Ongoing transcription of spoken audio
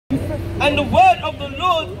and the word of the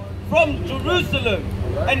Lord from Jerusalem.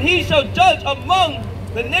 And he shall judge among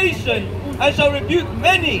the nation, and shall rebuke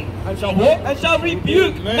many. And shall what? And shall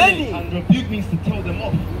rebuke many. And rebuke means to tell them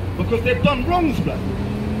off, because they've done wrongs, blood.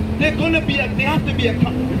 They're gonna be. They have to be a.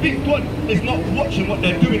 You think God is not watching what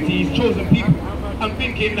they're doing to His chosen people and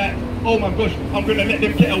thinking that, oh my gosh, I'm gonna let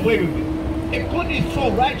them get away with it? If God is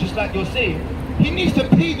so righteous, like you're saying, He needs to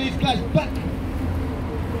pay these guys back.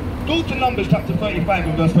 Go to Numbers chapter 35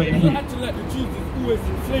 and verse 33. You had to let the Jews is always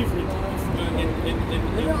in slavery.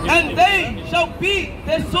 And they shall beat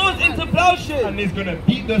their swords into plowshares. And he's gonna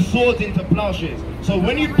beat their swords into plowshares. So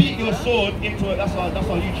when you beat your sword into it, that's our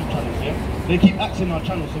YouTube channel, yeah? They keep axing our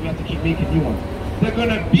channel, so we have to keep making new ones. They're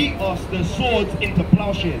gonna beat us, the swords, into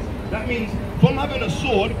plowshares. That means from having a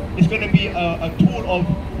sword, it's gonna be a tool of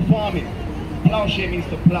farming. Plowshare means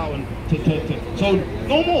to plow and to. So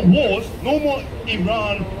no more wars, no more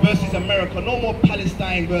Iran versus America, no more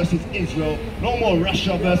Palestine versus Israel, no more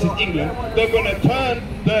Russia versus England. They're going to turn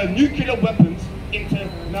the nuclear weapons into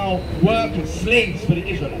now workers, slaves for the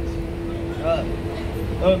Israelites. In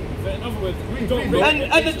other words,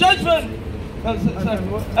 and the judgment,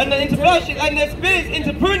 and the into plowshares, and their spears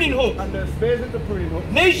into pruning hooks. And their spears into pruning hooks.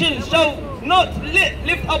 Nations shall not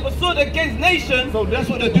lift up a sword against nations. So that's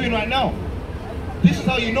what they're doing right now. This is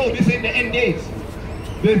how you know this ain't the end days.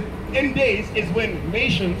 The end days is when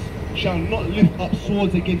nations shall not lift up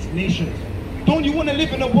swords against nations. Don't you want to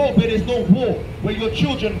live in a world where there's no war, where your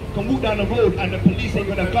children can walk down the road and the police ain't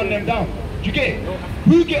going to gun them down? Do you get it?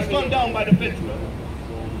 Who gets gunned down by the feds?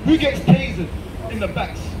 Who gets tasered in the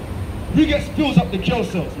backs? Who fills up the jail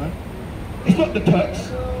cells, man? It's not the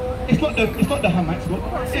Turks. It's not the Hamites, bro.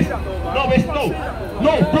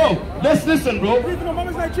 No, bro. Let's listen, bro.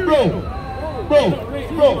 Bro,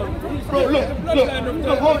 look,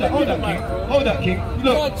 hold that, King.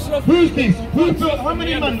 Look, who's this? How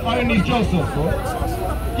many men are in these jail cells, bro?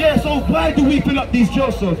 Yeah, so why do we fill up these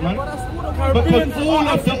jail cells, man? Because all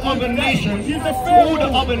the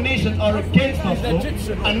other nations are against us, bro.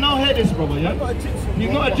 And now hear this, brother, yeah? He's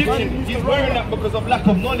not Egyptian, he's wearing that because of lack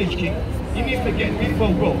of knowledge, King. He needs to get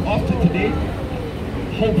info, bro. After today,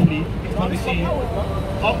 hopefully, next time we see you,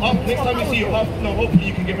 hopefully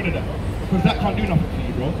you can get rid of that. Because that can't do nothing for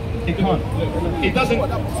you, bro. It can't. It doesn't.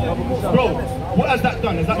 Bro, what has that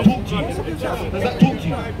done? Has that talked to you? Does that talk to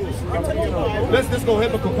you? Let's go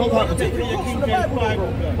ahead, because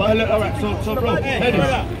but alright, so bro, head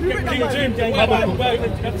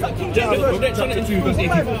chapter 2, verse 18.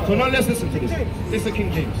 So now let's listen to this. This is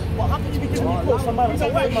King James. But King James is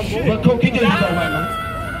not right, man.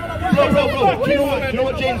 Bro, do you know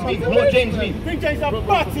what James means? You know what James means? King James are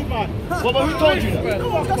batty, man. Well, but who told you that?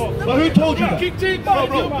 But who told you that? King James,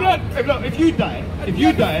 bro, if you die,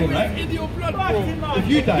 right? If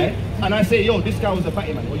you die, and I say, yo, this guy was a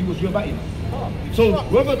batty man, or you was your batty man. So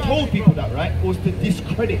whoever told people that, right, was to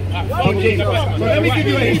discredit King James. So let me give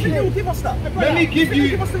you a history. Let me give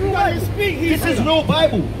you. This is real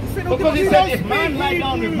Bible. Because it said if man lie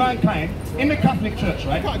down with mankind in the Catholic Church,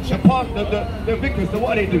 right? The vicars,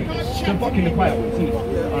 what are they doing? They're fucking the choir, isn't it?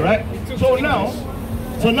 All right. So now,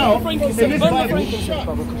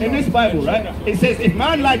 in this Bible, right? It says if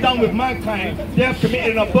man lie down with mankind, they have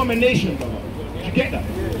committed an abomination, brother. Did you get that?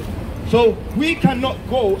 So we cannot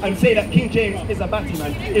go and say that King James is a batty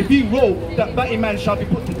man if he wrote that batty man shall be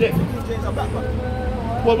put to death.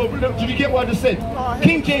 Well, did you get what I just said?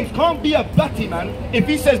 King James can't be a batty man if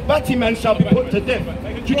he says batty man shall be put to death.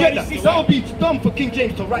 Do you get that? That would be dumb for King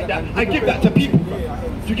James to write that and give that to people.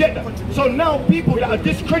 Do you get that? So now people that are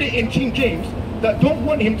discrediting King James, that don't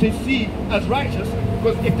want him to see as righteous,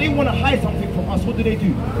 because if they want to hide something from us, what do they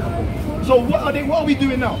do? So what are we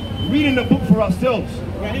doing now? Reading the book for ourselves.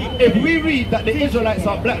 If we read that the Israelites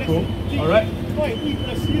are black, bro, alright?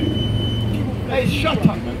 Hey, shut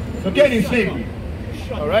up, man. You're getting in slavery.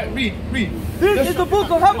 Alright, read. This is the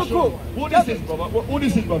book of Habakkuk. What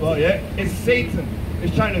this is, brother, yeah? It's Satan.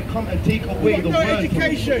 Is trying to come and take away the word from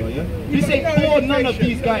people, yeah? This ain't for none of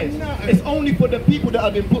these guys. It's only for the people that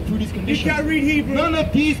have been put through these conditions. You can't read Hebrew. None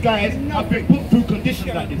of these guys have been put through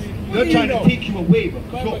conditions like this. They're trying to take you away, bro.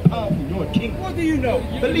 You're powerful, you're a king. What do you know?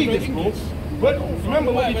 Believe this, bro. But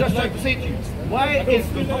remember what we just tried to say to you. Why is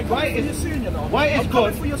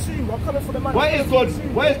God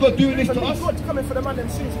doing this to us?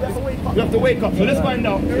 We have to wake up. So let's find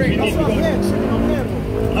out.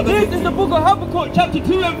 This is the book of Habakkuk, chapter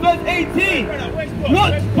 2 and verse 18.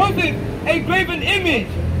 What profit a graven image,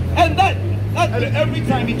 and that And every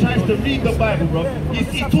time he tries to read the Bible, bro,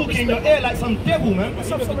 he's talking in your ear like some devil, man. Let's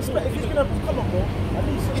have some respect. If he's gonna come on, bro, at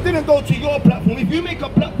least. He didn't go to your platform. If you make a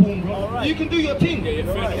platform, bro, you can do your thing. You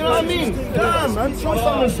know what I mean? Damn, man, show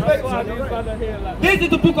some respect, man. This is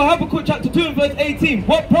the book of Habakkuk chapter 2 and verse 18.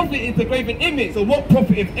 What profit is the graven image? So what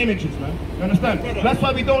profit is images, man? You understand? That's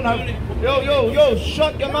why we don't have. Yo,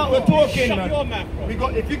 shut your mouth. We're talking, Shut man. your mouth, bro.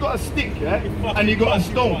 If you got a stick, yeah, and you got a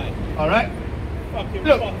stone, all right.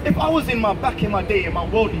 Look, if I was back in my day, in my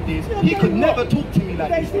worldly days, he could never talk to me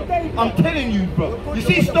like this, bro. I'm telling you, bro. You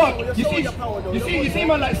see, you see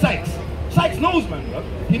man like Sykes. Sykes knows, man, bro.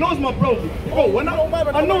 He knows my bro. Bro, when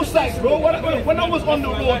I know Sykes, bro. When I was on the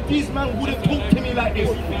road, these man wouldn't talk to me like this.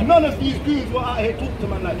 None of these goons were out here talk to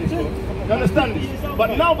man like this, bro. You understand this?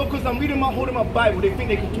 But now, because I'm holding my Bible, they think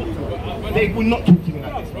they can talk to me. They will not talk to me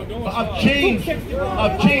like this, bro. But I've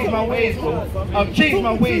changed my ways, bro. I've changed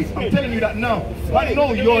my ways. I'm telling you that now. I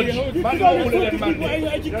know George. I know all of them,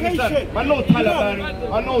 man. You understand? I know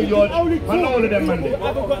Taliban. I know George. I know all of them, man.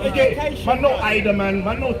 I know Ida, man.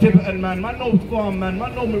 I know Tibetan, man. I know Farm, man.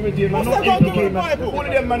 I know Meridian. I know Implicated, man. All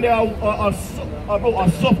of them, man, they are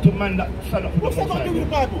soft to man that stand up for the What's that got to do with the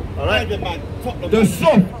Bible? Alright? Man, They're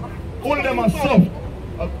soft. All of them are soft.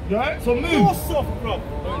 Alright? So move. you're soft, bro.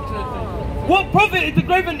 What profit is the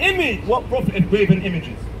graven image? What profit is graven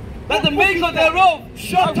images? That the maker thereof.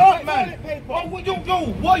 Shut up, man. What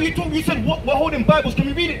are you talking? You said we're holding Bibles. Can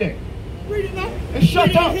we read it then? Read it now. And shut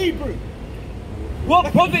read it up. in Hebrew.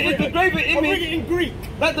 What profit is the graven Or read image? it in Greek.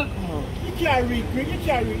 That the You can't read Greek. You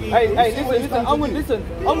can't read Hebrew. Hey, listen.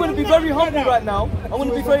 I'm going to be very humble right now. I'm going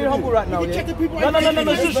to be very humble right now. Yeah?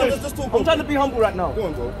 No. Shush. I'm trying to be humble right now. Go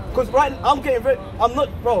on, bro. Because I'm getting very. I'm not,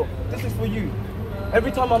 bro. This is for you.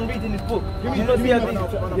 Every time I'm reading this book, you know, see,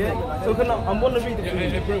 yeah. So I'm gonna read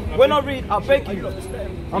it for you. When I read, I beg you.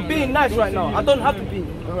 I'm being nice right now. I don't have to be.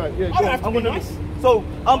 Alright, yeah. I'm gonna be. So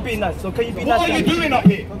I'm being nice. So can you be nice? What are you doing up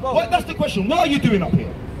here? That's the question. What are you doing up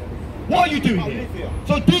here? What are you doing here?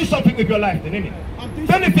 So do something with your life then, innit?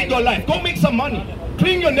 Benefit your life. Go make some money.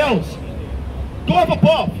 Clean your nails. Go have a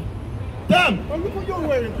bath. Damn. Bro, look what you're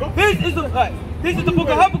wearing, bro. This is the book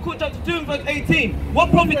of Habakkuk chapter 2 and verse 18. What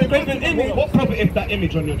profit the graven image? What profit is that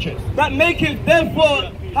image on your chest? That maketh therefore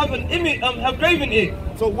have an image, have graven it.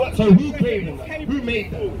 So what? So who graven that? Who made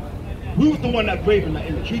that? Who's the one that graven that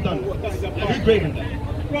image? Who done that? Who graven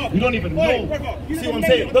that? You don't even know. See what I'm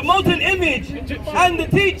saying? The molten image and the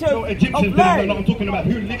teacher No, Egyptians of didn't know. life. I'm talking about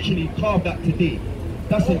who literally carved that today.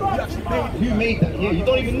 That's it. Who made that? Yeah, you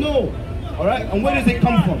don't even know. All right. And where does it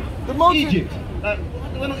come from? The mountain. Egypt.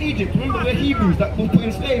 We're not Egypt. Remember, we're Hebrews that were put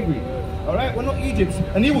in slavery. All right. We're not Egypt.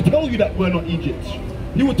 And he will tell you that we're not Egypt.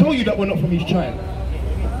 He will tell you that we're not from his tribe.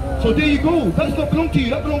 So there you go. That does not belong to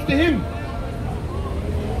you. That belongs to him.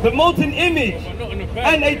 The molten image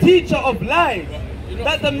and a teacher of lies.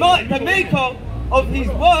 That the maker of his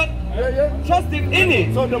work trusted in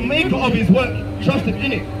it. So the maker of his work trusted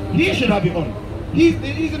in it. He should have it on. He's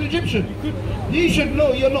an Egyptian. He should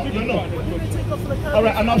know. You're not. All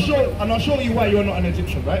right, and I'll show you why you're not an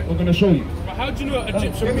Egyptian. Right? We're gonna show you. But how do you know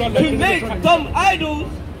Egyptian blood? To make dumb idols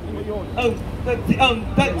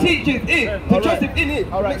that teaches it. To trust in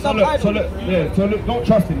it. All right. So look. Don't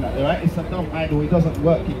trust in that. All right? It's a dumb idol. It doesn't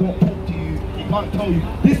work. He don't talk to you. He can't tell you.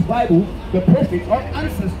 This Bible, the prophets, our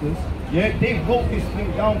ancestors. Yeah, they wrote this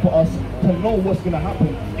thing down for us to know what's going to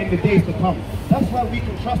happen in the days to come. That's why we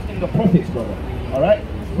can trust in the prophets, brother. All right?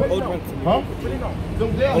 Huh? So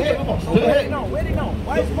they're here with us. They're here. Where they know?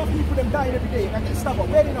 Why is my people them dying every day and get stabbed up?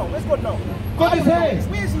 Where they know? Where's God now? God is here.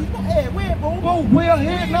 Where is he? He's not here. Where, bro? Bro, we're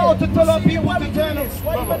here now to tell our people to turn up.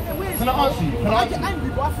 Can I answer you? I get angry,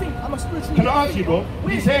 but I think I'm a spiritual. Can I ask you, bro?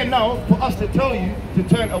 He's here now for us to tell you to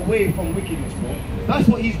turn away from wickedness, bro. That's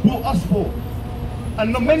what he's brought us for.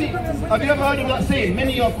 And have you ever heard of that saying?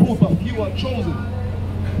 Many are called, but few are chosen.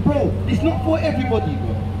 Bro, it's not for everybody,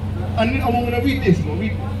 bro. And I'm going to read this, bro.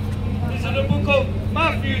 Read. This is the book of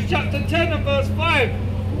Matthew, chapter 10 and verse 5.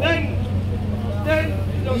 Then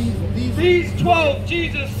these 12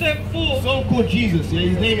 Jesus sent forth So-called Jesus, yeah?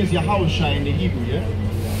 His name is Yahushua in the Hebrew, yeah?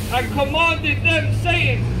 and commanded them,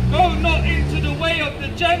 saying, Go not into the way of the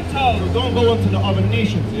Gentiles, So don't go on to the other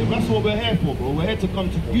nations, yeah? That's what we're here for, bro. We're here to come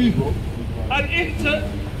to you, bro. and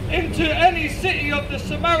into any city of the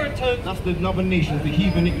Samaritans. That's the other nations, the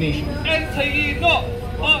heathenic nations. Enter ye not,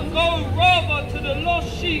 but go rather to the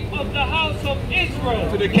lost sheep of the house of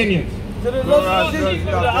Israel. To the Kenyans. To the lost sheep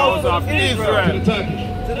of the house of To Israel. the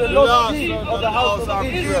Turkish. To the lost sheep of the house of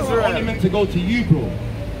It's Israel. only meant to go to you, bro.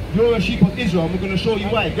 you're a sheep of Israel, and we're going to show you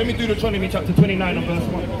why. Let me do Deuteronomy chapter 29 and verse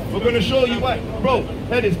 1. We're going to show you why. Bro,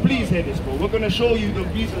 hear this, please hear this, bro. We're going to show you the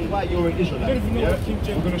reason why you're an Israelite. Yeah?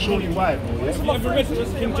 We're going to show you why, bro. Yeah?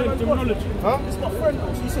 King James terminology. Huh? It's my friend,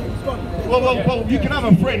 though. So you say he's gone. Well, you can have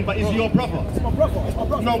a friend, but is he your brother? It's my brother. It's my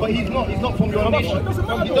brother. No, but he's not from your nation. It doesn't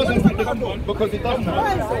matter. He doesn't fit the because it does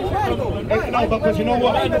matter. No, because you know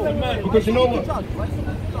what? Because you know what?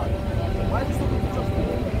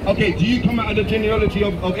 Okay, do you come out of the genealogy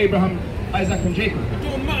of Abraham, Isaac, and Jacob? It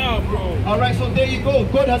don't matter, bro. Alright, so there you go.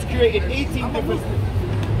 God has created 18 different...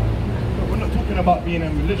 We're not talking about being a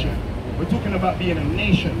religion. We're talking about being a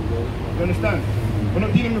nation. You understand? We're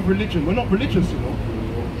not dealing with religion. We're not religious, you know.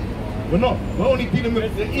 We're not. We're only dealing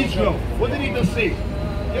with Israel. What did he just say?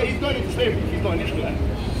 Yeah, he's going into slavery. He's not an Israelite.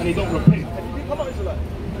 And he don't repent.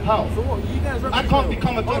 How? I can't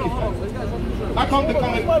become a Turkish guy. I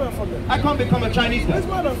can't become a Chinese guy.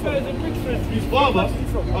 His father,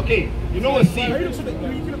 okay, you know a seed.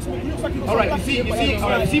 Alright, you see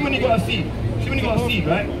when you got a seed. See when you got a seed,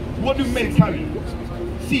 right? What do men carry?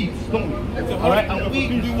 Seeds, don't we? Alright, and we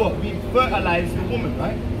can do what? We fertilize the woman,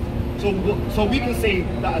 right? So we can say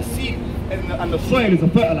that a seed and the soil is a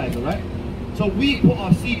fertilizer, right? So we put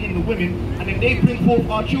our seed in the women, and then they bring forth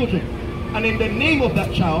our children. And then the name of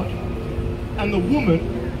that child and the woman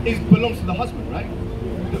belongs to the husband, right?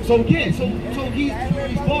 So yeah, so he's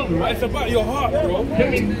father, right? It's about your heart, bro.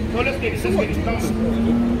 So let's get this numbers.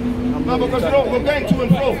 No, because you know, we're going to and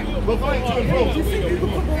fro. We're going to and fro. You think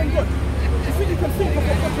you can think of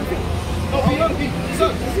what God can think? No, we don't be.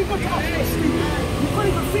 If you go to ask for a sleep, you can't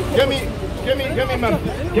even think of Give me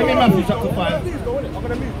Matthew chapter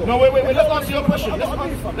 5. No, wait, let's answer your question.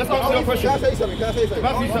 Let's answer your question. Can I say something?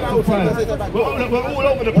 Matthew chapter 5. We're all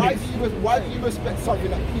over the place. Why do you respect something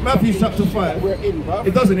that people Matthew chapter 5. we're in, bro?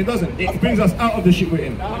 It doesn't. It brings us out of the shit we're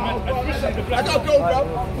in. I gotta go,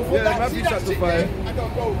 bro. Yeah, Matthew chapter 5. I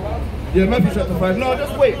gotta go, bro. Yeah, Matthew chapter 5. No,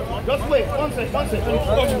 just wait. One sec.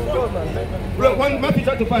 Look, Matthew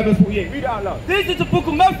chapter 5 verse 48. Read it out loud. This is the book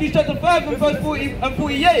of Matthew chapter 5 and verse 40 and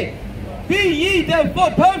 48. Be ye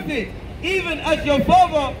therefore perfect, even as your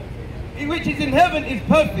Father which is in heaven is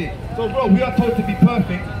perfect. So bro, we are told to be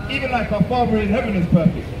perfect, even like our Father in heaven is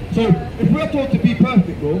perfect. So if we are told to be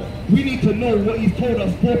perfect, bro, we need to know what he's told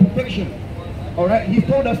us for perfection. Alright? He's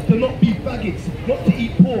told us to not be faggots, not to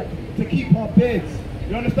eat pork, to keep our beds.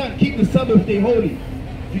 You understand? Keep the Sabbath day holy.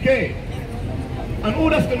 You get it? And all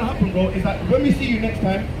that's gonna happen, bro, is that when we see you next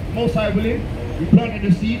time, Most High willing, we planted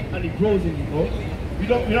the seed and it grows in you, bro. You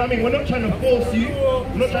know what I mean? We're not trying to force you.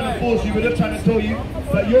 We're just trying to tell you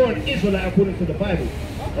that you're an Israelite according to the Bible.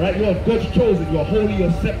 Alright? You're God's chosen, you're holy,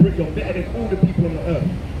 you're separate, you're better than all the people on the earth.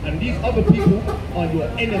 And these other people are your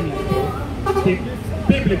enemies, bro.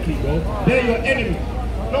 Biblically, bro. They're your enemies.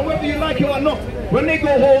 Now whether you like it or not, when they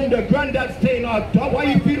go home, the granddad's saying,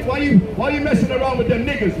 why you messing around with them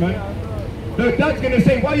niggas, man? The dad's gonna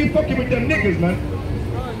say, why you fucking with them niggas, man?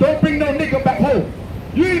 Don't bring no nigga back home.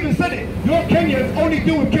 You even said it. Your Kenyans only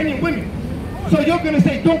deal with Kenyan women. So you're going to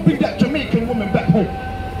say, don't bring that Jamaican woman back home.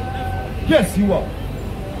 Yes, you are.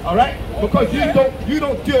 Alright? Because you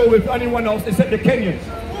don't deal with anyone else except the Kenyans.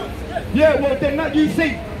 Yeah, well then you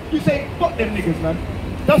say, fuck them niggas, man.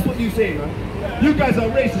 That's what you say, man. You guys are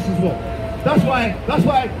racist as well. That's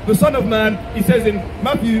why the Son of Man, he says in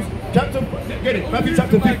Matthew chapter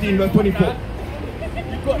 15, verse 24.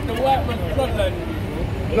 You got the white man's bloodline.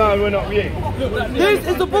 No, we're not. We ain't. This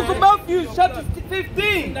is the book of Matthew chapter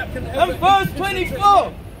 15 and verse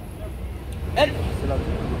 24. And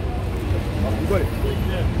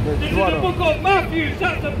this is the book of Matthew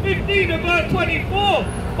chapter 15 and verse 24.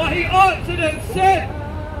 But he answered and said,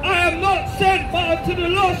 I am not sent but unto the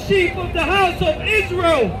lost sheep of the house of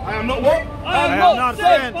Israel. I am not what? I am not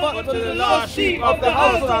sent but unto the lost sheep of the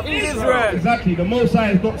house of Israel. Exactly. The Most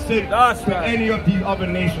High is not sent to any of these other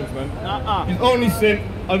nations, man. He's only sent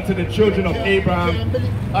unto the children of Abraham,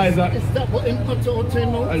 Isaac, is that what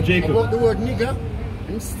and Jacob. About the word nigger?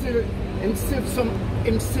 Him still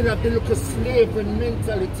have the look of slavery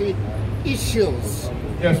mentality issues.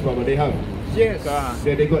 Yes, brother, they have. Yes.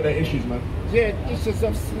 Yeah, they got their issues, man. Yeah, issues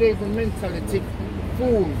of slavery mentality.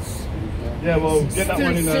 Fools. Yeah, well, get that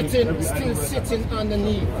one in Still sitting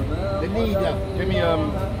underneath the leader. Give me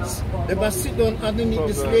They must sit down underneath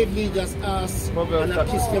the slave leader's ass and I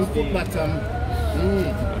kiss them foot bottom.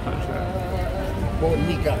 Oh,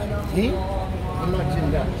 nigger.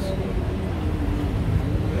 Imagine that.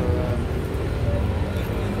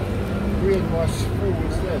 Brainwash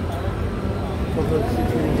fools then.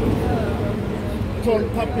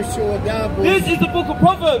 This is the book of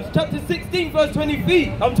Proverbs, chapter 16, verse 23.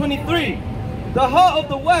 The heart of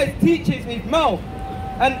the wise teaches his mouth,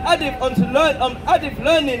 and addeth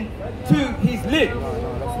learning to his lips.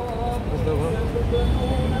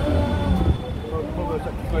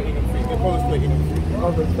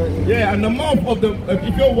 Yeah, and the mouth of the,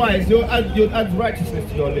 if you're wise, you'll add righteousness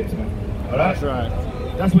to your lips, man. Alright? That's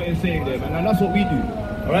right. That's what you're saying there, man, and that's what we do.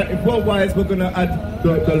 Alright? If we're wise, we're gonna add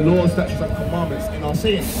the law, statutes, and commandments in our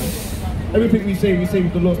saying, man. Everything we say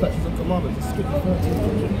with the law, statutes, and commandments. It's scripture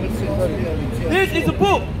 13. This is the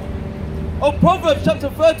book of Proverbs chapter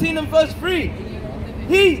 13 and verse 3.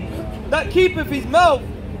 He that keepeth his mouth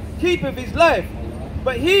keepeth his life,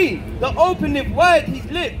 but he that openeth wide his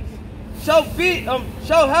lips shall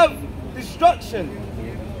have destruction.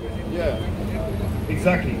 Yeah,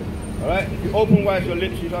 exactly. Alright, if you open wide your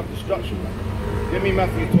lips, you have destruction. Give me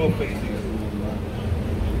Matthew 12:36.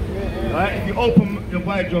 Alright, if you open your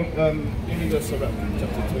wide your give me the Sirach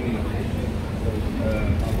chapter 20.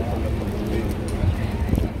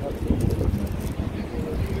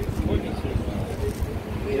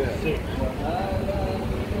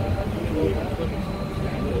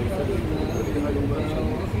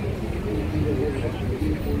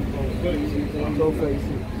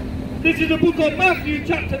 This is the book of Matthew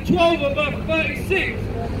chapter 12 and verse 36.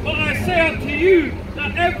 But I say unto you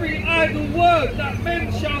that every idle word that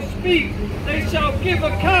men shall speak, they shall give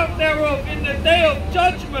account thereof in the day of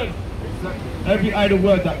judgment. Exactly. Every idle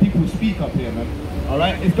word that people speak up here, man,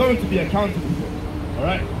 alright, it's going to be accountable for.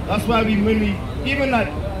 Alright? That's why when we even like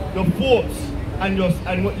your thoughts and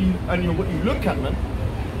what you look at, man.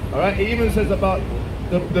 Alright? It even says about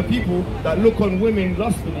the people that look on women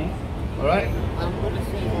lustfully. Alright? I'm going to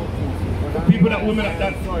say one thing. The people that women like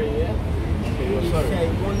that. Sorry, yeah? Okay, You sorry. say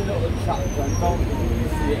one little chapter and don't really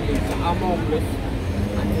see it. It's I'm homeless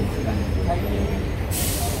and it's that.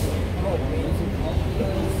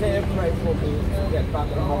 You say a prayer for me to get back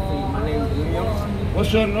on my feet. My name's William.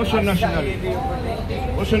 What's your nationality?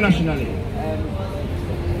 What's your nationality?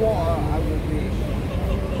 What I will be.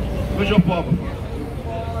 Where's your father?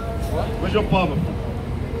 Where's your father?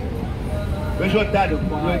 Where's your dad?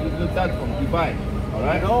 Where's your dad from? Dubai.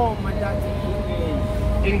 Alright? No, my dad's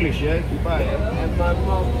English, yeah? Dubai, yeah? and my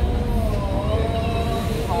mom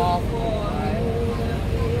half.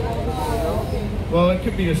 Well, it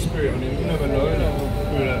could be a spirit on him. You never know, innit?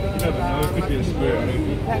 You never know. It could be a spirit on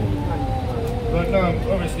him. But no,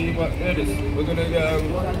 obviously, but hear this. We're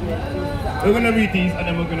gonna read these and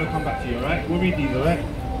then we're gonna come back to you, alright? We'll read these, alright?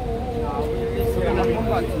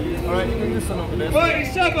 Alright, you can listen over there.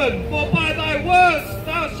 37. For by thy words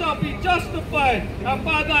thou shalt be justified, and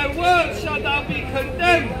by thy words shalt thou be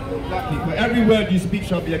condemned. Exactly. For every word you speak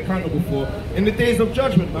shall be accountable for in the days of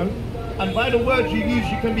judgment, man. And by the words you use,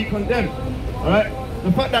 you can be condemned. Alright?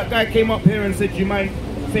 The fact that guy came up here and said, you mind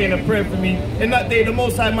saying a prayer for me, in that day the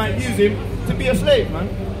Most High might use him to be a slave, man.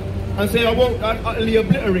 And say, I won't utterly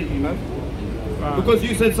obliterate you, man. Wow. Because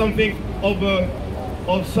you said something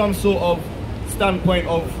of some sort of standpoint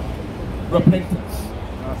of repentance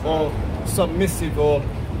or submissive, or you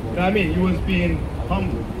know what I mean? You was being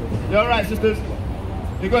humble. You alright, sisters?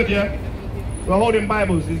 You good, yeah? We're holding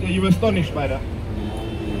Bibles. Are you astonished by that?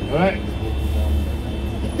 Alright?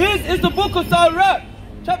 This is the book of Sirach,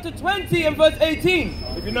 chapter 20 and verse 18.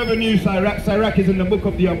 If you never knew Sirach is in the book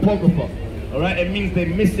of the Apocrypha. Alright? It means they're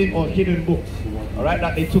missing or hidden books. Alright?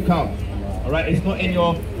 That they took out. Alright? It's not in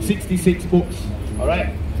your 66 books.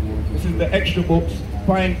 Alright? This is the extra books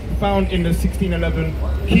found in the 1611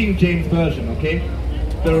 King James Version, okay?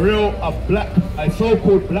 The real, a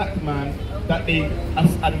so-called black man that they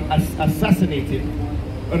assassinated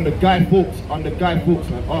on the Guy Fawkes, man,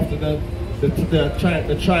 after the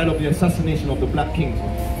trial of the assassination of the black kings,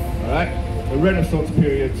 alright? The Renaissance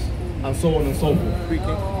periods, and so on and so forth.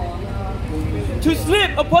 To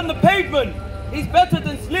slip upon the pavement is better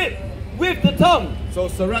than slip with the tongue. So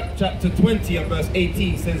Sirach chapter 20 and verse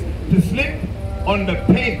 18 says, to slip on the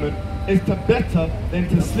pavement is better than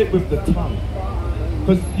to slip with the tongue.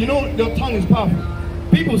 Because you know your tongue is powerful.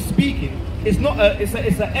 People speaking, it's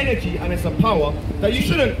an energy and it's a power that you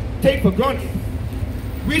shouldn't take for granted.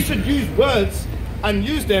 We should use words and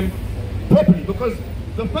use them properly, because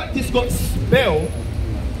the fact it's got spell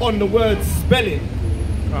on the word spelling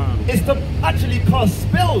is to actually cast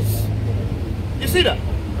spells. You see that?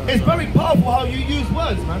 It's very powerful how you use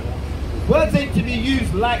words, man. Words ain't to be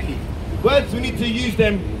used lightly. Words, we need to use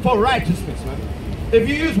them for righteousness, man. If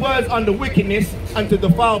you use words under wickedness and to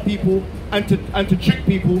defile people and to trick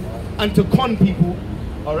people and to con people,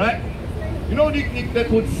 all right? You know they're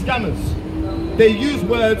called scammers. They use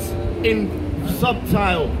words in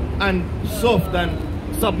subtle and soft and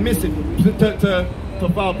submissive to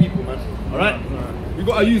foul people, man. All right? You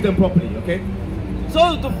gotta use them properly, okay?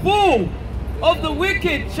 So the fool of the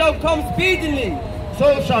wicked shall come speedily.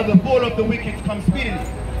 So shall the fall of the wicked come speedily.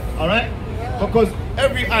 Alright? Because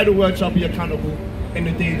every idle word shall be accountable in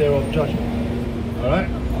the day thereof judgment. Alright?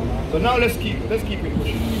 So now let's keep it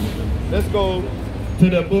pushing. Let's go to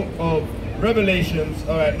the book of Revelations.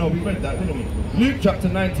 Alright, no, we read that, didn't we? Luke chapter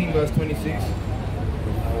 19 verse 26.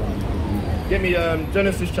 Give me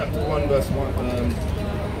Genesis chapter 1 verse 1.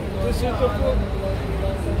 This is the book.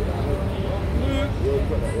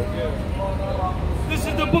 This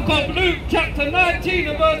is the book of Luke chapter 19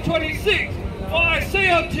 and verse 26. For I say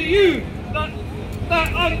unto you that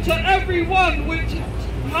unto every one which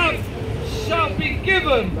hath shall be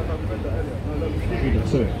given.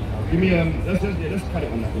 Sorry. Give me let's cut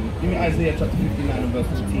it on that one. Give me Isaiah chapter 59 and verse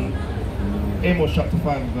 15. Amos chapter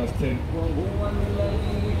 5 and verse 10.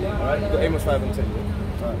 Alright, Amos 5 and 10.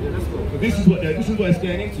 Yeah, let's go. But this is what it's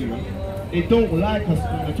getting into, man. They don't like us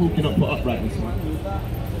when we're talking up for uprightness, man.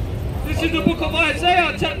 This is the book of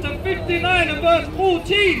Isaiah chapter 59 and verse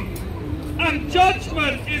 14. And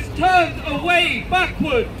judgment is turned away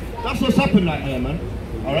backward. That's what's happened right here, man.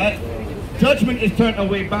 Alright? Judgment is turned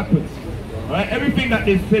away backwards. Alright? Everything that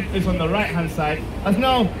they said is on the right hand side has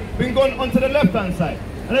now been gone onto the left hand side.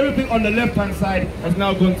 And everything on the left hand side has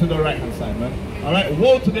now gone to the right hand side, man. Alright?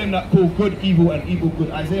 Woe to them that call good evil and evil good.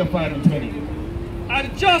 Isaiah 5 and 20.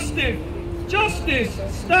 And justice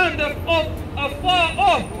standeth afar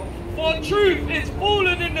off, for truth is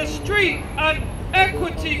fallen in the street, and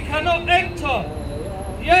equity cannot enter.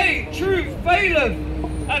 Yea, truth faileth,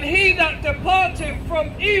 and he that departeth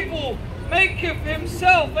from evil maketh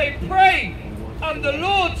himself a prey. And the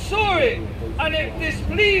Lord saw it, and it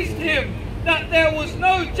displeased him that there was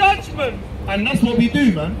no judgment. And that's what we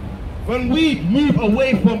do, man. When we move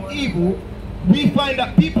away from evil, we find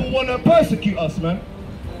that people want to persecute us, man.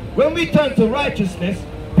 When we turn to righteousness,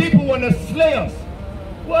 people want to slay us.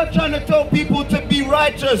 We're trying to tell people to be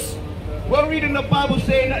righteous. We're reading the Bible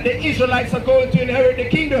saying that the Israelites are going to inherit the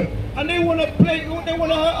kingdom, and they want to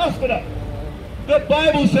hurt us for that. The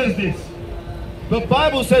Bible says this. The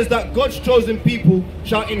Bible says that God's chosen people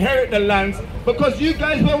shall inherit the lands, because you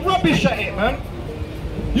guys were rubbish at it, man.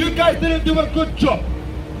 You guys didn't do a good job.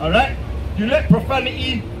 Alright? You let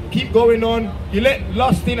profanity keep going on. You let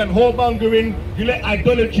lusting and whoremongering. You let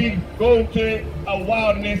idolatry go into a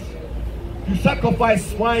wildness. You sacrifice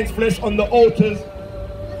swine's flesh on the altars.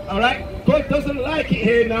 Alright? God doesn't like it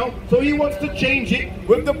here now, so he wants to change it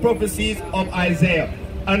with the prophecies of Isaiah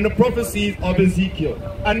and the prophecies of Ezekiel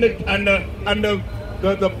and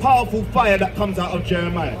the powerful fire that comes out of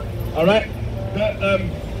Jeremiah. Alright?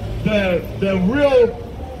 The real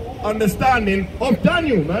understanding of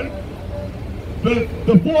Daniel, man.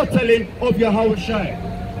 The foretelling of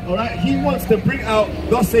Yahushua. Alright? He wants to bring out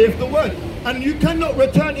thus saith the word. And you cannot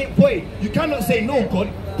return it void. You cannot say, no,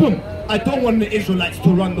 God, boom, I don't want the Israelites to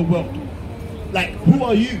run the world. Like, who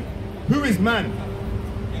are you? Who is man?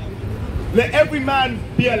 Let every man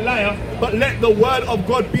be a liar, but let the word of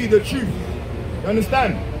God be the truth. You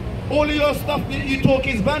understand? All of your stuff that you talk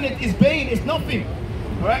is vanity, is vain, it's nothing.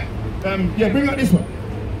 Alright? Yeah, bring out this one.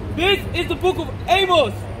 This is the book of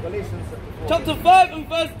Amos, chapter 5 and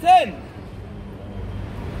verse 10.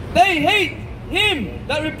 They hate him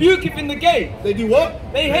that rebuketh in the gate. They do what?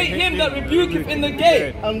 They hate him that rebuketh in the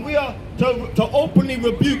gate. And we are, to openly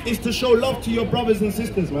rebuke is to show love to your brothers and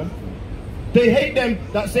sisters, man. They hate them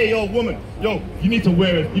that say, yo, woman, yo, you need to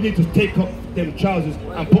wear it, you need to take off them trousers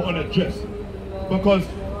and put on a dress, because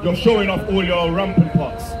you're showing off all your rampant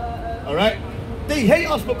parts. Alright? They hate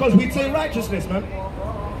us because we say righteousness, man.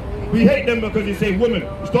 We hate them because they say, woman,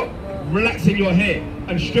 stop relaxing your hair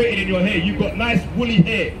and straightening your hair. You've got nice woolly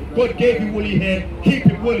hair. God gave you woolly hair, keep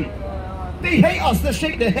it woolly. They hate us. They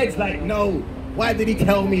shake their heads like, no, why did he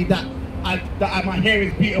tell me that my hair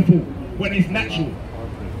is beautiful when it's natural?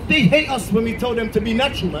 They hate us when we tell them to be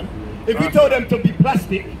natural, man. If we tell them to be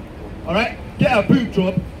plastic, alright, get a boob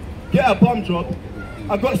job, get a bum job,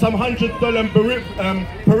 I got some $100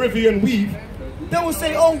 Peruvian weave, they will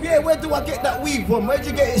say, oh yeah, where do I get that weave from? Where'd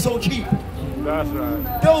you get it so cheap? That's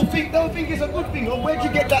right. They'll think it's a good thing. Or where'd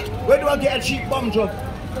you get that? Where do I get a cheap bum job?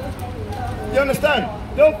 You understand?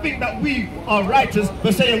 They'll think that we are righteous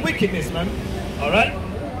for saying wickedness, man. Alright?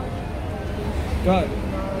 God.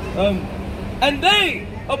 And they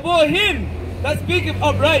abhor him that speaketh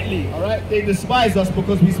uprightly. Alright? They despise us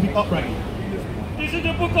because we speak uprightly. This is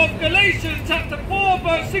the book of Galatians chapter 4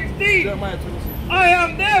 verse 16. I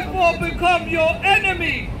am therefore become your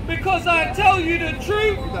enemy because I tell you the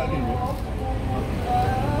truth.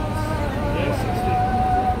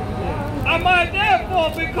 Am I therefore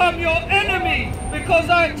become your enemy because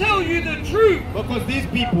I tell you the truth? Because these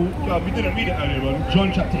people, we didn't read it earlier on,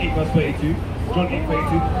 John chapter 8 verse 32. John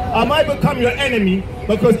 8:32. Am I become your enemy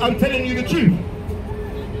because I'm telling you the truth?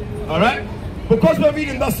 Alright? Because we're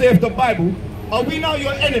reading thus saith the Bible, are we now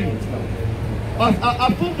your enemies now?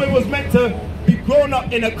 I thought we was meant to be grown up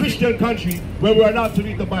in a Christian country where we're allowed to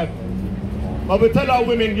read the Bible. But we tell our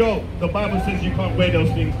women, yo, the Bible says you can't wear those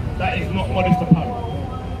things. That is not modest apparel.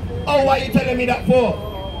 Oh, why are you telling me that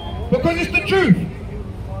for? Because it's the truth.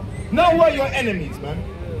 Now we're your enemies, man.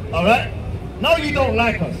 Alright? Now you don't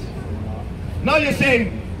like us. Now you're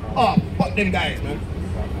saying, oh, fuck them guys, man.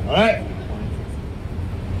 Alright?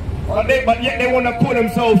 But yet they want to call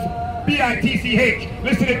themselves B-I-T-C-H,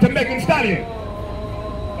 listening to Megan Stallion.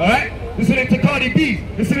 Alright? Listening to Cardi B,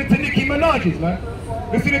 listening to Nicki Minaj's, man.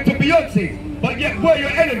 Listening to Beyonce. But yet we're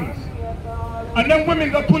your enemies. And then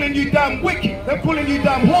women are calling you damn wicked. They're calling you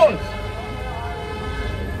damn whores.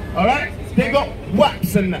 Alright? They got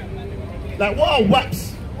waps and that. Like, what are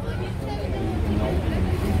waps?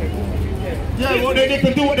 Yeah, well, they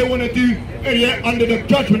can do what they want to do under the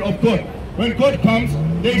judgment of God. When God comes,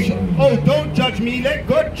 they should, oh, don't judge me, let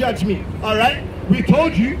God judge me. Alright? We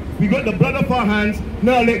told you, we got the blood of our hands,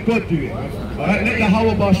 now let God do it. Alright? Let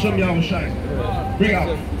Yahweh Ba'Shem Yahweh shine. Bring it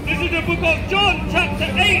out. This is the book of John, chapter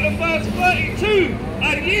 8 and verse 32.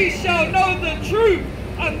 And ye shall know the truth,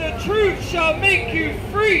 and the truth shall make you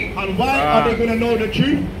free. And why are they going to know the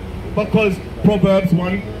truth? Because Proverbs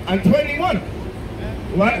 1 and 21.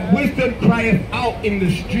 Right? Wisdom crieth out in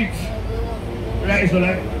the streets. Right, so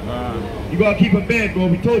like, you gotta keep a beard, bro.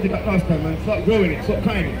 We told you that last time, man. Stop growing it, stop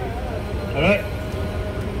cutting it. Alright?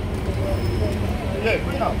 Yeah,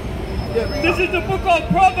 bring it out. This is the book of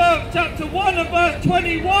Proverbs, chapter 1 and verse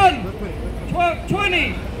 21.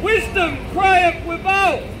 20. Wisdom crieth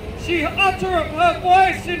without, she uttereth her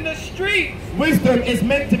voice in the streets. Wisdom is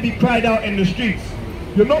meant to be cried out in the streets.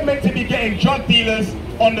 You're not meant to be getting drug dealers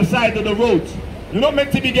on the side of the roads. You're not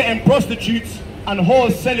meant to be getting prostitutes and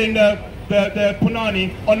whores selling the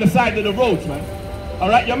punani on the side of the roads, man.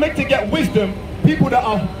 Alright? You're meant to get wisdom, people that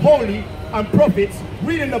are holy and prophets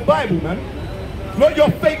reading the Bible, man. Not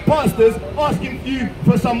your fake pastors asking you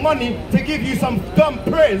for some money to give you some dumb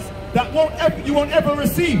prayers that you won't ever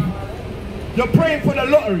receive. You're praying for the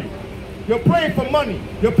lottery. You're praying for money.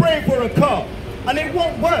 You're praying for a car. And it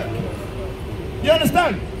won't work. You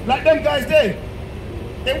understand? Like them guys there.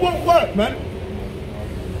 It won't work, man.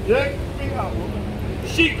 Yeah?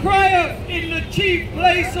 She crieth in the chief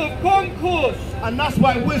place of concourse. And that's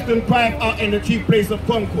why wisdom crieth out in the chief place of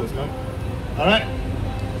concourse, man. Alright?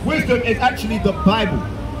 Wisdom is actually the Bible.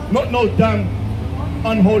 Not no damn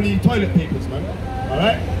unholy toilet papers, man.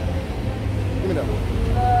 Alright? Give me that one.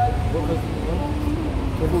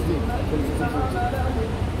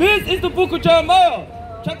 This is the book of Jeremiah,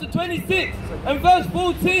 chapter 26 and verse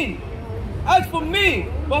 14. As for me,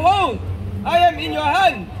 behold, I am in your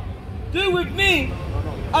hand. Do with me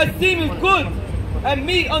as seemeth good, and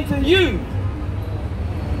me unto you.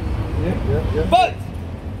 But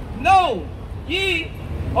know ye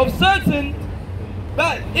of certain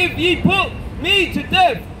that if ye put me to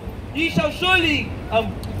death, ye shall surely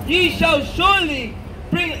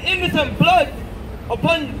bring innocent blood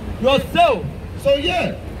upon yourself. So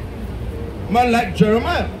yeah, man like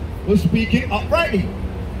Jeremiah was speaking uprightly.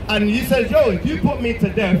 And he says, yo, if you put me to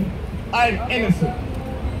death, I'm innocent.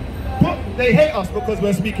 They hate us because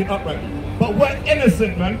we're speaking uprightly. But we're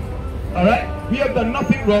innocent, man. Alright? We have done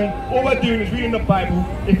nothing wrong. All we're doing is reading the Bible.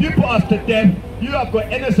 If you put us to death, you have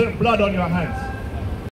got innocent blood on your hands.